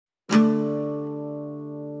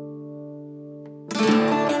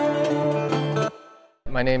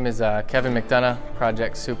My name is Kevin McDonough,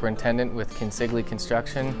 Project Superintendent with Consigli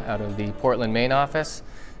Construction out of the Portland, Maine office.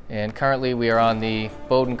 And currently we are on the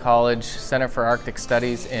Bowdoin College Center for Arctic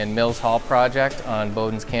Studies and Mills Hall project on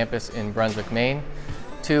Bowdoin's campus in Brunswick, Maine.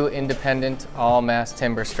 Two independent all-mass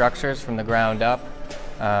timber structures from the ground up,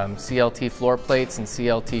 CLT floor plates and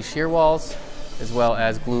CLT shear walls, as well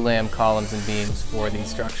as glulam columns and beams for the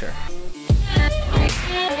structure.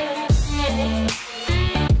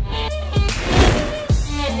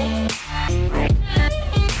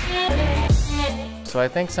 So I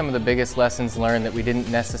think some of the biggest lessons learned that we didn't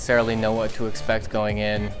necessarily know what to expect going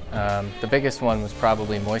in, the biggest one was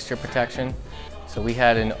probably moisture protection. So we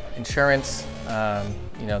had an insurance,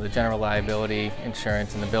 the general liability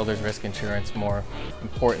insurance and the builder's risk insurance more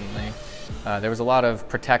importantly. There was a lot of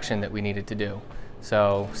protection that we needed to do.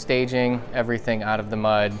 So staging everything out of the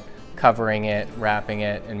mud, covering it, wrapping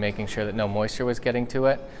it, and making sure that no moisture was getting to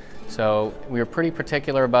it. So we were pretty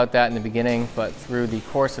particular about that in the beginning, but through the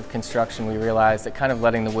course of construction we realized that kind of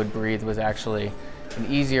letting the wood breathe was actually an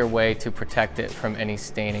easier way to protect it from any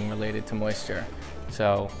staining related to moisture.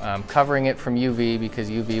 So covering it from UV, because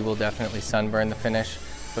UV will definitely sunburn the finish,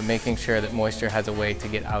 but making sure that moisture has a way to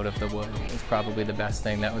get out of the wood is probably the best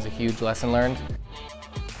thing. That was a huge lesson learned.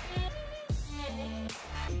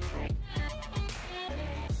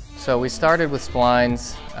 So we started with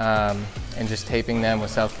splines and just taping them with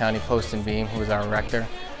South County Post and Beam, who was our erector.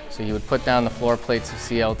 So you would put down the floor plates of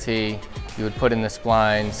CLT, you would put in the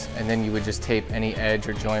splines, and then you would just tape any edge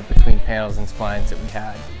or joint between panels and splines that we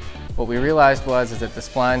had. What we realized is that the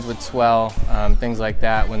splines would swell, things like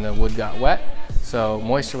that, when the wood got wet. So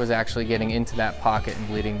moisture was actually getting into that pocket and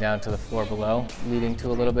bleeding down to the floor below, leading to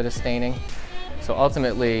a little bit of staining. So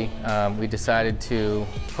ultimately, we decided to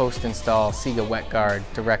post-install Siga wet guard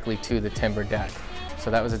directly to the timber deck. So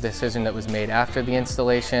that was a decision that was made after the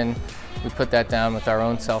installation. We put that down with our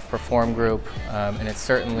own self-perform group, and it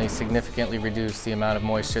certainly significantly reduced the amount of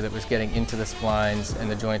moisture that was getting into the splines and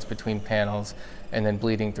the joints between panels and then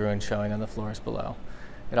bleeding through and showing on the floors below.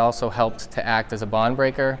 It also helped to act as a bond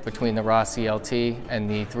breaker between the raw CLT and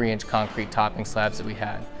the 3-inch concrete topping slabs that we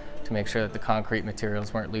had to make sure that the concrete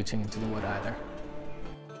materials weren't leaching into the wood either.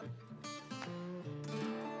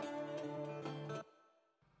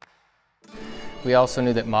 We also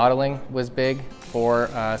knew that modeling was big for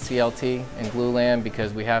CLT and glulam,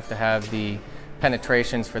 because we have to have the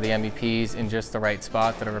penetrations for the MEPs in just the right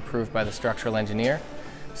spot that are approved by the structural engineer.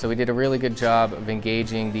 So we did a really good job of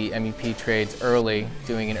engaging the MEP trades early,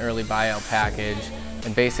 doing an early buyout package,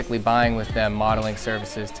 and basically buying with them modeling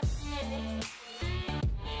services.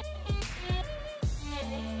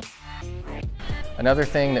 Another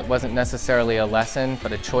thing that wasn't necessarily a lesson,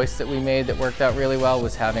 but a choice that we made that worked out really well,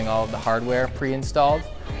 was having all of the hardware pre-installed,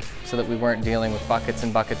 so that we weren't dealing with buckets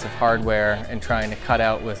and buckets of hardware and trying to cut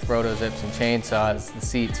out with roto-zips and chainsaws the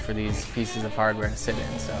seats for these pieces of hardware to sit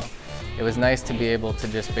in. So it was nice to be able to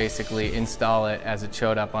just basically install it as it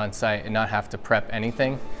showed up on site and not have to prep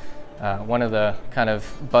anything. One of the kind of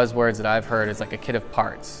buzzwords that I've heard is like a kit of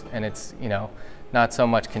parts, and it's, not so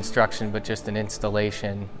much construction but just an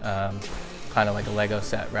installation, kind of like a Lego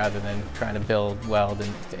set, rather than trying to build, weld,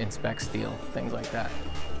 and to inspect steel, things like that.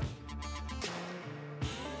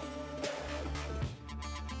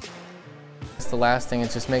 The last thing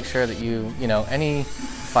is just make sure that any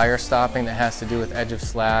fire stopping that has to do with edge of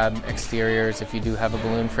slab, exteriors, if you do have a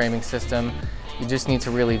balloon framing system, you just need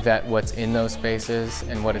to really vet what's in those spaces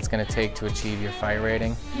and what it's going to take to achieve your fire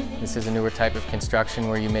rating. This is a newer type of construction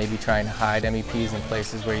where you may be trying to hide MEPs in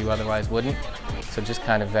places where you otherwise wouldn't. So just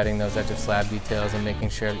kind of vetting those edge of slab details and making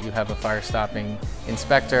sure that you have a fire stopping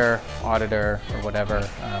inspector, auditor, or whatever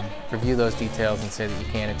review those details and say that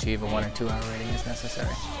you can achieve a 1 or 2 hour rating as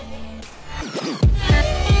necessary.